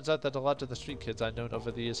 It turns out that a lot of the street kids I'd known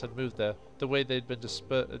over the years had moved there. The way they'd been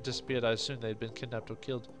disappeared, I assumed they'd been kidnapped or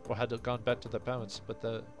killed, or had gone back to their parents, but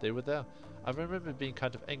they were there. I remember being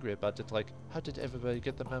kind of angry about it, like, how did everybody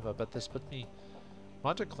get the memo about this but me?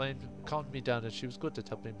 Marta calmed me down, and she was good at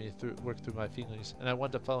helping me work through my feelings, and I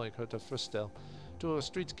wound up following her to Fristdale. To a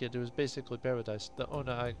street kid, it was basically paradise. The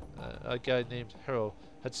owner, a guy named Harold,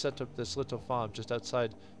 had set up this little farm just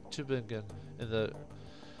outside Tübingen in the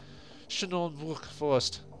Schönenburg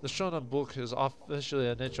forest. The Schönenburg is officially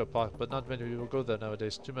a nature park, but not many people go there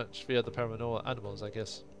nowadays. Too much fear the paranormal animals, I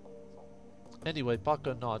guess. Anyway, park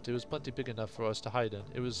or not, it was plenty big enough for us to hide in.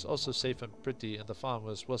 It was also safe and pretty, and the farm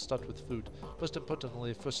was well stocked with food. Most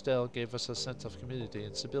importantly, Fristdale gave us a sense of community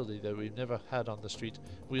and stability that we never had on the street.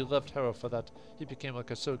 We loved Harold for that. He became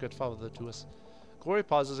like a surrogate father to us. Glory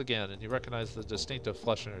pauses again, and you recognize the distinctive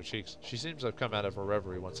flush in her cheeks. She seems to have come out of her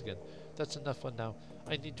reverie once again. That's enough for now.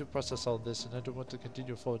 I need to process all this, and I don't want to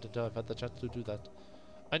continue forward until I've had the chance to do that.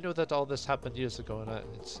 I know that all this happened years ago, and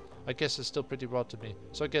I guess it's still pretty raw to me.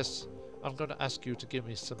 So I guess I'm going to ask you to give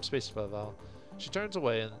me some space for a while. She turns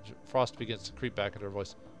away, and frost begins to creep back in her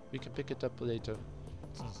voice. We can pick it up later.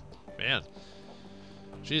 Man,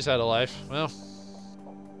 she's had a life. Well,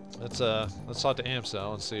 let's talk to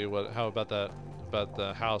Amsel and see how about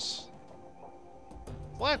the house.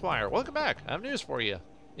 Blackwire, welcome back. I have news for you.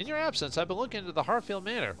 In your absence, I've been looking into the Harfield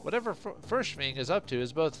Manor. Whatever Firstwing is up to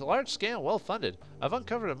is both large-scale and well-funded. I've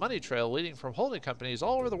uncovered a money trail leading from holding companies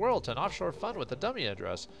all over the world to an offshore fund with a dummy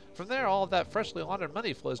address. From there, all of that freshly laundered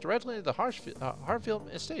money flows directly into the Harfield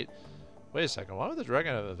estate. Wait a second, why would the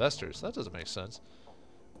Dragon have investors? That doesn't make sense.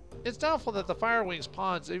 It's doubtful that the Firewings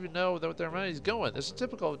pawns even know that their money's going. This is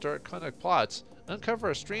typical of draconic plots. Uncover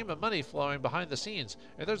a stream of money flowing behind the scenes,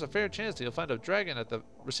 and there's a fair chance that you'll find a dragon at the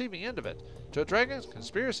receiving end of it. To a dragon,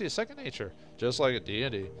 conspiracy is second nature, just like a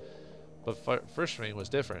D&D. But Firstwing was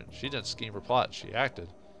different. She didn't scheme or plot, she acted.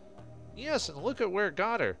 Yes, and look at where it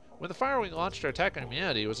got her. When the Firewing launched her attack on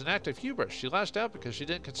humanity, it was an act of hubris. She lashed out because she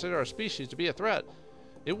didn't consider our species to be a threat.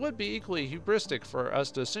 It would be equally hubristic for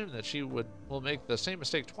us to assume that she will make the same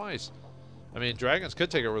mistake twice. I mean, dragons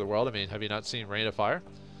could take over the world. I mean, have you not seen Rain of Fire?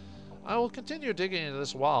 I will continue digging into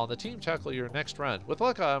this wall, and the team tackle your next run. With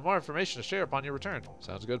luck, I have more information to share upon your return.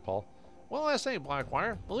 Sounds good, Paul. One last thing,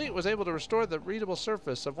 Blackwire. Elite was able to restore the readable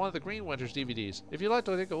surface of one of the Green Winters DVDs. If you'd like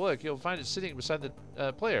to take a look, you'll find it sitting beside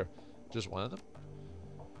the player. Just one of them?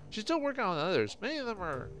 She's still working on others. Many of them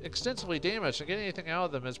are extensively damaged, and getting anything out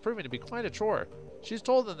of them is proving to be quite a chore. She's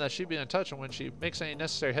told them that she'd be in touch when she makes any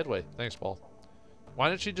necessary headway. Thanks, Paul. Why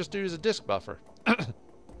don't she just use a disc buffer?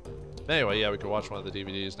 Anyway, yeah, we can watch one of the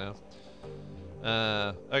DVDs now.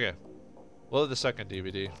 Okay. Load the second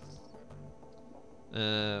DVD.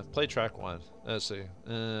 Play track 1. Let's see.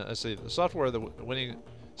 The software of the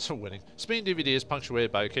spinning DVD is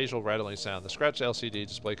punctuated by occasional rattling sound. The scratched LCD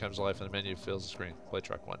display comes to life and the menu fills the screen. Play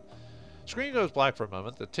track 1. Screen goes black for a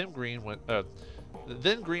moment.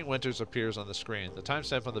 Then Green Winters appears on the screen. The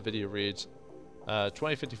timestamp on the video reads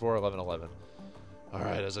 2054-11-11.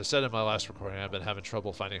 Alright, as I said in my last recording, I've been having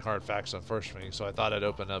trouble finding hard facts on Firstwing, so I thought I'd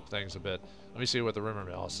open up things a bit. Let me see what the rumor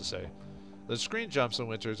mill has to say. The screen jumps and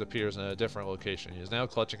Winters appears in a different location. He is now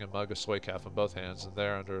clutching a mug of soy calf in both hands, and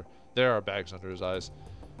there are bags under his eyes.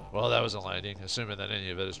 Well, that was a landing, assuming that any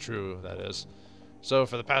of it is true, that is. So,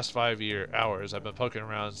 for the past 5 hours, I've been poking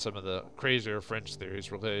around some of the crazier French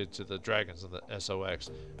theories related to the dragons and the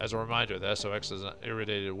SOX. As a reminder, the SOX is an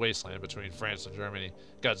irradiated wasteland between France and Germany.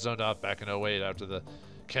 Got zoned off back in '08 after the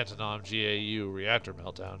Cantonam GAU reactor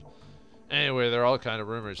meltdown. Anyway, there are all kind of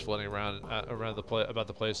rumors floating around about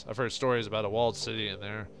the place. I've heard stories about a walled city in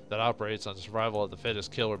there that operates on the survival of the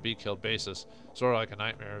fittest, kill or be killed basis, sort of like a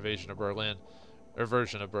nightmare version of Berlin.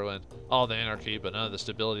 All the anarchy, but none of the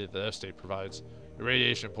stability that the F-state provides. The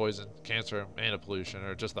radiation, poison, cancer, and pollution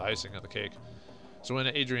are just the icing on the cake. So when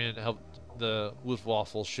Adrian helped the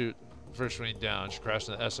Luftwaffe shoot Firstwing down, she crashed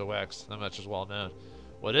in the SOX. That much is well known.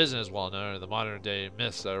 What isn't as well known are the modern day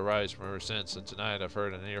myths that arise from ever since, and tonight I've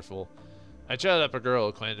heard an earful. I chatted up a girl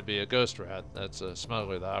who claimed to be a ghost rat. That's a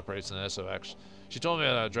smuggler that operates in the SOX. She told me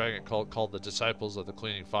about a dragon cult called the Disciples of the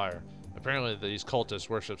Cleaning Fire. Apparently these cultists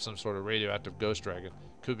worship some sort of radioactive ghost dragon.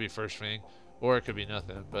 Could be Firstwing, or it could be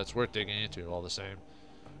nothing, but it's worth digging into all the same.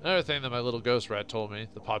 Another thing that my little ghost rat told me,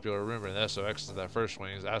 the popular rumor in the SOX is that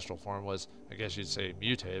Firstwing's astral form was, I guess you'd say,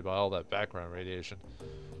 mutated by all that background radiation.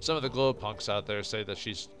 Some of the glow punks out there say that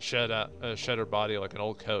she's shed her body like an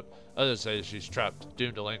old coat. Others say she's trapped,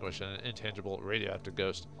 doomed to languish in an intangible radioactive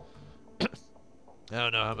ghost. I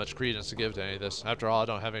don't know how much credence to give to any of this. After all, I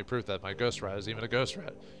don't have any proof that my ghost rat is even a ghost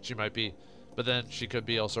rat. She might be. But then she could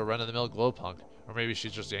be also a run-of-the-mill glowpunk. Or maybe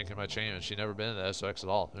she's just yanking my chain and she's never been in the SOX at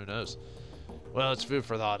all. Who knows? Well, it's food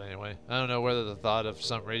for thought anyway. I don't know whether the thought of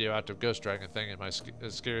some radioactive ghost dragon thing is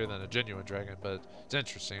scarier than a genuine dragon, but it's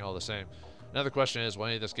interesting all the same. Another question is, will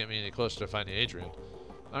any of this get me any closer to finding Adrian?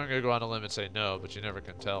 I'm going to go on a limb and say no, but you never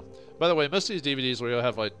can tell. By the way, most of these DVDs where you'll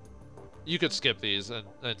have, like, you could skip these and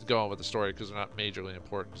go on with the story because they're not majorly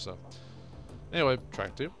important. So, anyway,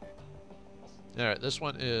 track 2. Alright, this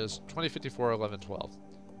one is 2054-11-12.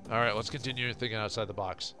 Alright, let's continue thinking outside the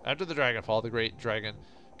box. After the Dragonfall, the great dragon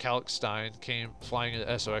Kalkstein came flying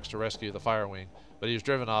into SOX to rescue the Firewing, but he was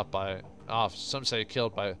driven off, some say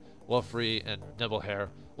killed by Wolfrey and Nibblehair.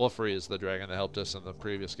 Wolfrey is the dragon that helped us in the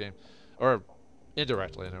previous game. Or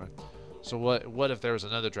indirectly, anyway. So what if there was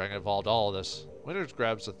another dragon involved all of this? Winters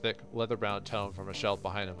grabs a thick, leather-bound tome from a shelf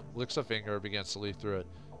behind him, licks a finger, and begins to leaf through it.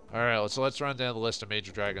 Alright, so let's run down the list of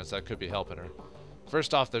major dragons that could be helping her.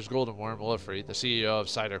 First off, there's Golden Worm Wolfrey, the CEO of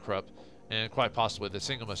Cidercrup, and quite possibly the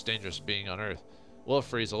single most dangerous being on Earth.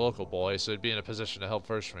 Wolfrey's a local boy, so he'd be in a position to help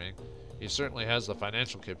First Ring. He certainly has the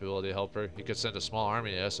financial capability to help her. He could send a small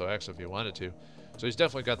army to SOX if he wanted to. So he's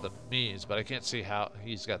definitely got the means, but I can't see how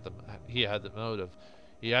he had the motive.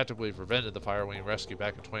 He actively prevented the Firewing rescue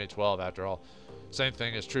back in 2012, after all. Same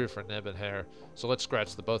thing is true for Nib and Hare, so let's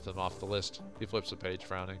scratch the both of them off the list. He flips the page,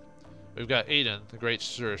 frowning. We've got Aiden, the great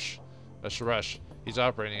Shrush. He's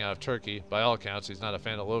operating out of Turkey. By all accounts, he's not a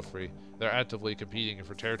fan of Lofrey. They're actively competing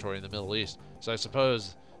for territory in the Middle East, so I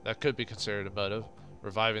suppose that could be considered a motive.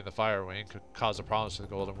 Reviving the Firewing could cause a problem to the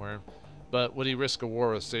Golden Worm, but would he risk a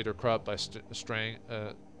war with Satyr Krupp by straying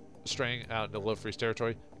out into Lofrey's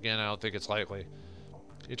territory? Again, I don't think it's likely.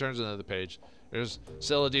 He turns another page. There's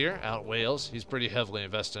Celadir out in Wales. He's pretty heavily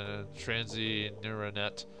invested in Transy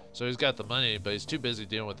Neuronet, so he's got the money, but he's too busy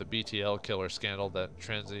dealing with the BTL killer scandal that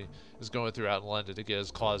Transy is going through out in London to get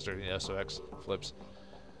his claws dirty in the SOX flips.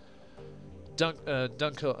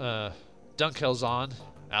 Dunkelzahn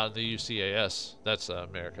out in the UCAS. That's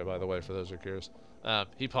America, by the way, for those who are curious.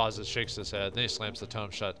 He pauses, shakes his head, then he slams the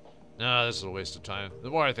tome shut. No, this is a waste of time. The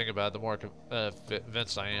more I think about it, the more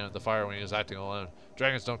convinced I am the Firewing is acting alone.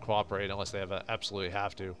 Dragons don't cooperate unless they absolutely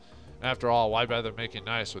have to. After all, why bother making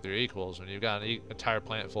nice with your equals when you've got an entire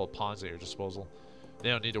planet full of pawns at your disposal? They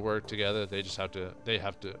don't need to work together. They just have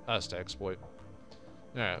us to exploit.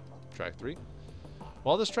 Alright, track 3.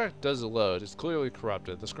 While this track does load, it's clearly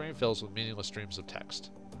corrupted. The screen fills with meaningless streams of text.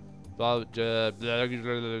 There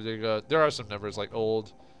are some numbers like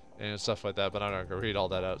old and stuff like that, but I'm not going to read all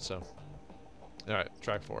that out, so. Alright,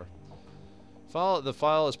 track 4. The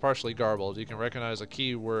file is partially garbled. You can recognize a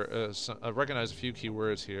few key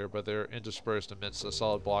words here, but they're interspersed amidst a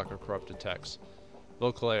solid block of corrupted text.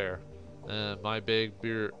 Vauclair, my big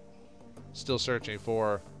beer, still searching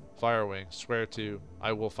for Firewing. Swear to,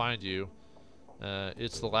 I will find you.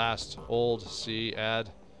 It's the last old C ad.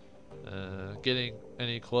 Getting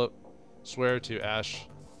any cloak. Swear to Ash.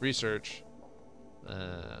 Research.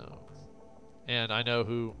 And I know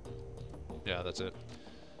who. Yeah, that's it.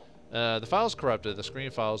 The file is corrupted. The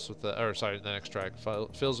screen files with the next track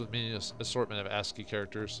fills with meaningless assortment of ASCII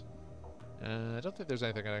characters. I don't think there's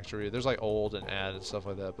anything I can actually read. There's like old and add and stuff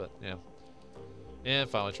like that, but yeah. And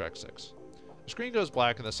finally, track 6. The screen goes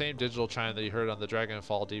black, and the same digital chime that you heard on the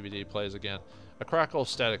Dragonfall DVD plays again. A crackle of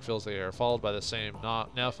static fills the air, followed by the same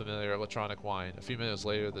now familiar electronic whine. A few minutes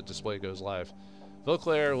later, the display goes live.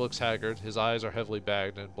 Vauclair looks haggard. His eyes are heavily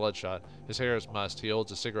bagged and bloodshot. His hair is mussed. He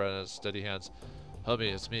holds a cigarette in his steady hands. Hubby,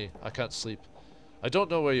 it's me. I can't sleep. I don't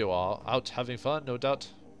know where you are. Out having fun, no doubt.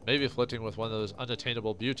 Maybe flirting with one of those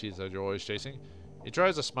unattainable beauties that you're always chasing. He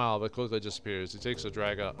tries to smile, but quickly disappears. He takes a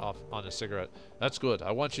drag off on his cigarette. That's good.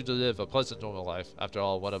 I want you to live a pleasant, normal life. After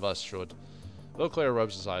all, one of us should. Vauclair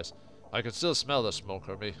rubs his eyes. I can still smell the smoke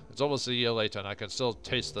on me. It's almost a year later, and I can still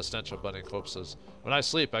taste the stench of burning corpses. When I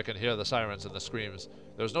sleep, I can hear the sirens and the screams.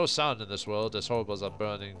 There's no sound in this world as horrible as a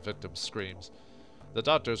burning victim's screams. The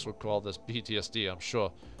doctors would call this PTSD, I'm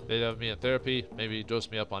sure. They'd have me in therapy, maybe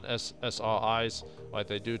dose me up on SSRIs, like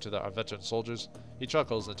they do to our veteran soldiers. He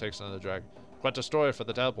chuckles and takes another drag. Quite a story for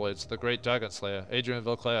the tabloids. The great dragon slayer, Adrian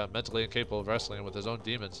Vauclair, mentally incapable of wrestling with his own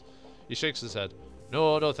demons. He shakes his head.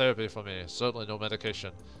 No therapy for me. Certainly no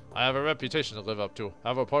medication. I have a reputation to live up to.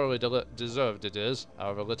 However poorly deserved it is,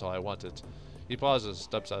 however little I want it. He pauses,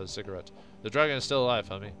 steps out his cigarette. The dragon is still alive,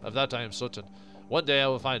 Hummy. Of that I am certain. One day I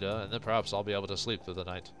will find her, and then perhaps I'll be able to sleep through the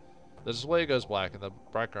night. The display goes black, and the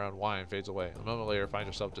background whine fades away. A moment later, find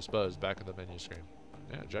yourself disposed back at the menu screen.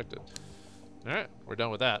 Yeah, ejected. Alright, we're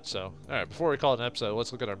done with that, so. Alright, before we call it an episode,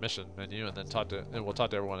 let's look at our mission menu, and then we'll talk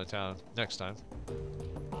to everyone in town next time.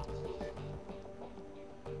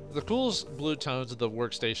 The cool blue tones of the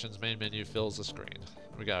workstation's main menu fills the screen.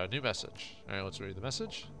 We got a new message. Alright, let's read the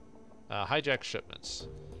message. Hijack shipments.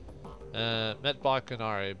 Met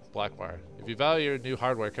Bakanari, Blackwire. If you value your new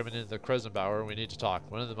hardware coming into the Kresenbauer, we need to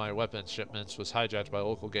talk. One of my weapons shipments was hijacked by a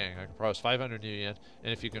local gang. I can promise 500 new yen,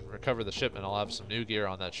 and if you can recover the shipment, I'll have some new gear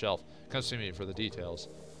on that shelf. Come see me for the details.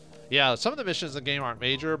 Yeah, some of the missions in the game aren't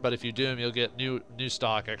major, but if you do them, you'll get new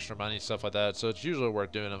stock, extra money, stuff like that. So it's usually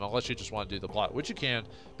worth doing them, unless you just want to do the plot, which you can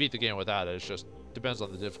beat the game without it. It just depends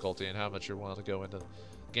on the difficulty and how much you're willing to go into the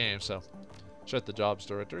game. So, check the jobs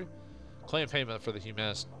directory. Claim payment for the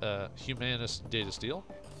humanis data steal.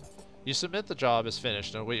 You submit the job as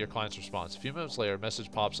finished and await your client's response. A few minutes later, a message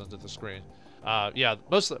pops onto the screen. Yeah,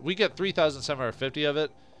 we get 3,750 of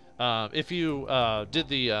it. If you did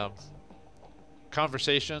the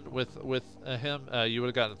conversation with him, you would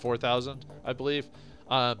have gotten 4,000, I believe.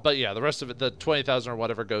 But yeah, the rest of it, the 20,000 or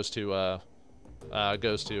whatever, goes to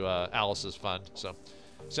Alice's fund. So,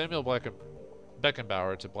 Samuel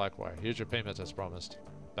Beckenbauer to Blackwire. Here's your payment as promised.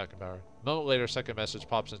 Beckenbauer. A moment later, a second message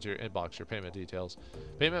pops into your inbox. Your payment details.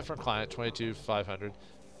 Payment from client 22,500.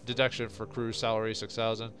 Deduction for crew salary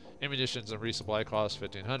 6,000. Ammunitions and resupply costs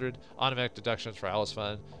 1,500. Automatic deductions for Alice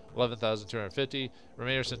fund 11,250.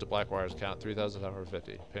 Remainder sent to Blackwire's account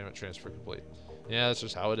 3,750. Payment transfer complete. Yeah, that's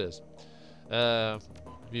just how it is.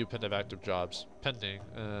 View pending active jobs. Pending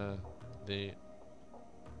the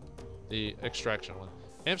extraction one.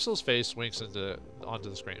 Amstel's face winks onto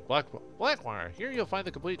the screen. Blackwire. Here you'll find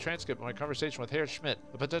the complete transcript of my conversation with Herr Schmidt,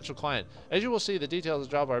 a potential client. As you will see, the details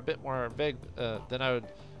of the job are a bit more vague than I would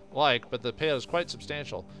like, but the payout is quite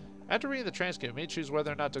substantial. After reading the transcript, you may choose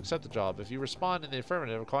whether or not to accept the job. If you respond in the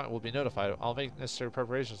affirmative, a client will be notified. I'll make necessary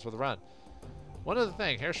preparations for the run. One other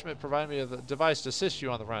thing, Herr Schmidt provided me with a device to assist you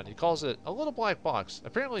on the run. He calls it a little black box.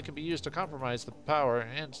 Apparently it can be used to compromise the power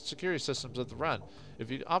and security systems of the run. If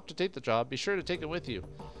you opt to take the job, be sure to take it with you.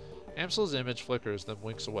 Amstel's image flickers, then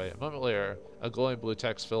winks away. A moment later, a glowing blue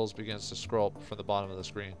text begins to scroll from the bottom of the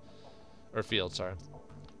screen. Or field, sorry.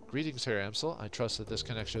 Greetings, Herr Amstel. I trust that this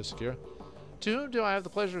connection is secure. To whom do I have the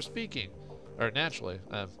pleasure of speaking? Or, naturally,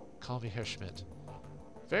 call me Herr Schmidt.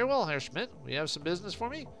 Very well, Herr Schmidt. We have some business for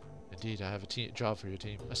me? Indeed, I have a job for your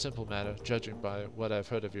team. A simple matter. Judging by what I've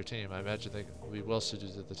heard of your team, I imagine they will be well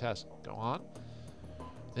suited to the task. Go on.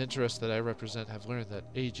 The interests that I represent have learned that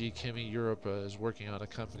AG Chemi Europa is working on a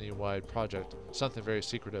company-wide project, something very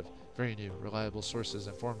secretive, very new. Reliable sources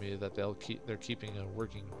inform me that they're keeping a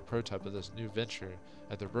working prototype of this new venture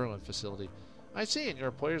at their Berlin facility. I see, and your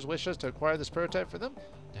employers wish us to acquire this prototype for them?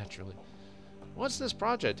 Naturally. What's this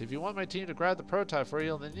project? If you want my team to grab the prototype for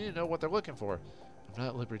you, then you need to know what they're looking for. I'm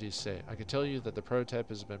not at liberty to say. I can tell you that the prototype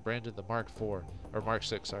has been branded the Mark IV, or Mark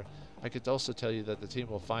VI, sorry. I could also tell you that the team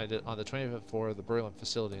will find it on the 25th floor of the Berlin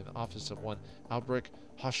facility in the office of one Albrecht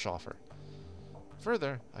Hoschhofer.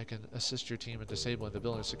 Further, I can assist your team in disabling the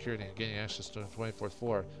building security and gaining access to the 24th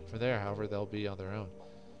floor. From there, however, they'll be on their own.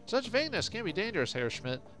 Such vagueness can be dangerous, Herr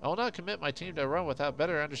Schmidt. I will not commit my team to a run without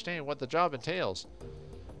better understanding what the job entails.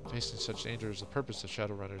 Facing such danger is the purpose of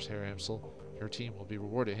Shadowrunners, Herr Amstel. Your team will be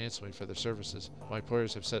rewarded handsomely for their services. My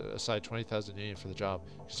employers have set aside 20,000 yen for the job.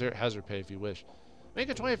 Consider it hazard pay if you wish. Make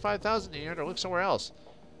it 25,000 yen or look somewhere else.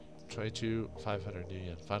 22,500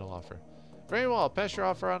 yen. Final offer. Very well. I'll pass your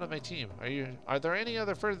offer on to my team. Are there any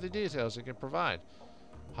other further details you can provide?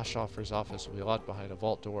 Hoschhofer's office will be locked behind a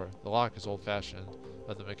vault door. The lock is old-fashioned,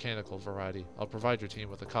 of the mechanical variety. I'll provide your team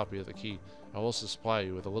with a copy of the key. I'll also supply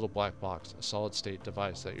you with a little black box, a solid-state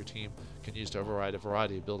device that your team can use to override a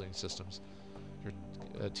variety of building systems.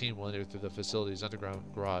 Your team will enter through the facility's underground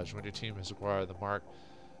garage. When your team has acquired the Mark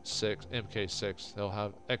 6 MK6, they'll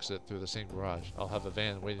have exit through the same garage. I'll have a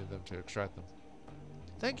van waiting for them to extract them.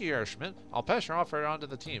 Thank you, Herr Schmidt. I'll pass your offer on to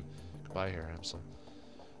the team. Goodbye, Herr Amstel.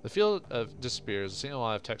 The field disappears. A single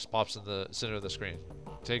line of text pops in the center of the screen,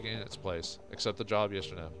 taking its place. Accept the job,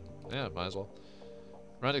 yes or no? Yeah, might as well.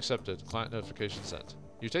 Run accepted. Client notification sent.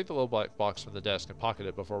 You take the little black box from the desk and pocket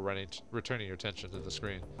it before returning your attention to the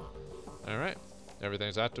screen. Alright.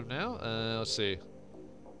 Everything's active now. Let's see.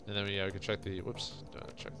 And then we can check the... Whoops.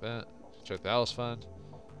 Check that. Check the Alice Fund.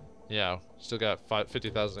 Yeah, still got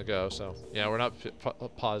 50,000 to go, so... Yeah, we're not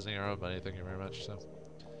pausing our own money. Thank you very much, so...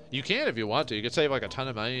 You can if you want to. You could save like a ton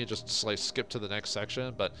of money and just like skip to the next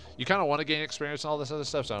section, but you kind of want to gain experience and all this other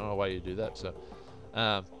stuff, so I don't know why you do that. So,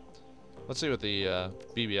 let's see what the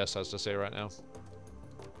BBS has to say right now.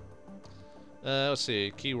 Let's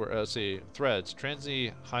see. Keyword. Let's see. Threads.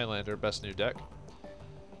 Transy Highlander. Best new deck.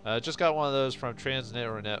 Just got one of those from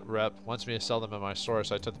Transnet Rep. Wants me to sell them in my store,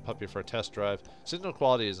 so I took the puppy for a test drive. Signal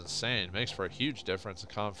quality is insane. Makes for a huge difference in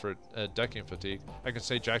comfort, decking fatigue. I can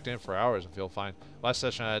stay jacked in for hours and feel fine. Last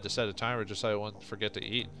session I had to set a timer just so I wouldn't forget to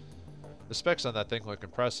eat. The specs on that thing look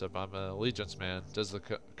impressive. I'm an Allegiance man. Does the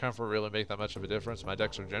comfort really make that much of a difference? My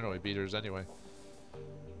decks are generally beaters anyway.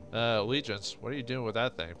 Allegiance, what are you doing with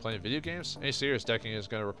that thing? Playing video games? Any serious decking is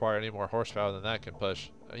going to require any more horsepower than that can push,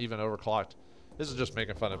 even overclocked. This is just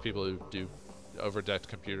making fun of people who do overdecked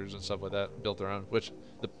computers and stuff like that, built their own, which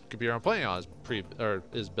the computer I'm playing on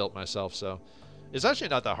is built myself, so it's actually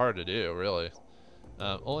not that hard to do, really.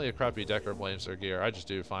 Only a crappy decker blames their gear. I just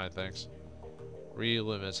do fine, thanks.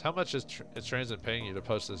 Relimits. How much is Transit paying you to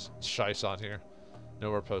post this shice on here?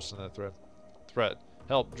 No, we're posting that thread. Threat.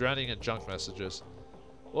 Help. Drowning in junk messages.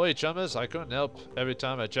 Oi, chummas, I couldn't help. Every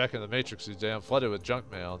time I check in the Matrix these days, I'm flooded with junk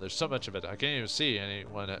mail. There's so much of it, I can't even see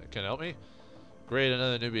anyone that can help me. Great,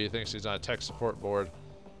 another newbie thinks he's on a tech support board.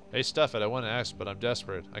 Hey, stuff it, I want to ask, but I'm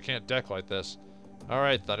desperate. I can't deck like this.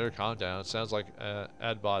 Alright, Thunder, calm down. Sounds like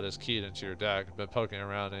Adbot is keyed into your deck. Been poking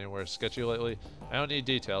around anywhere sketchy lately? I don't need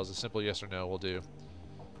details, a simple yes or no will do.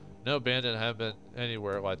 No bandit haven't been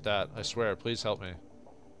anywhere like that. I swear, please help me.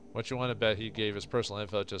 What you want to bet he gave his personal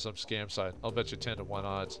info to some scam site? I'll bet you 10 to 1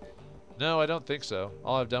 odds. No, I don't think so.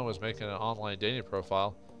 All I've done was make an online dating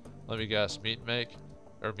profile. Let me guess, meet and make?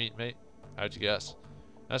 Or meet mate? How'd you guess?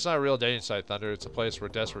 That's not a real dating site, Thunder. It's a place where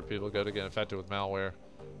desperate people go to get infected with malware.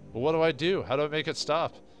 Well, what do I do? How do I make it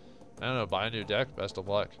stop? I don't know, buy a new deck? Best of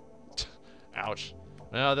luck. Ouch.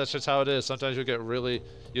 No, that's just how it is. Sometimes you'll get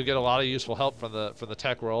a lot of useful help from the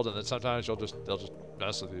tech world, and then sometimes they'll just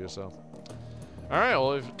mess with you, so. Alright,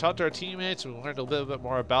 well, we've talked to our teammates, we learned a little bit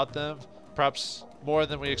more about them. Perhaps more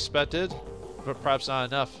than we expected, but perhaps not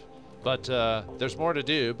enough. But there's more to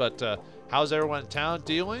do, but how's everyone in town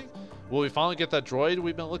dealing? Will we finally get that droid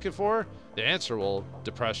we've been looking for? The answer will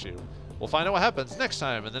depress you. We'll find out what happens next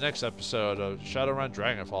time in the next episode of Shadowrun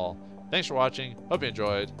Dragonfall. Thanks for watching, hope you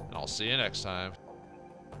enjoyed, and I'll see you next time.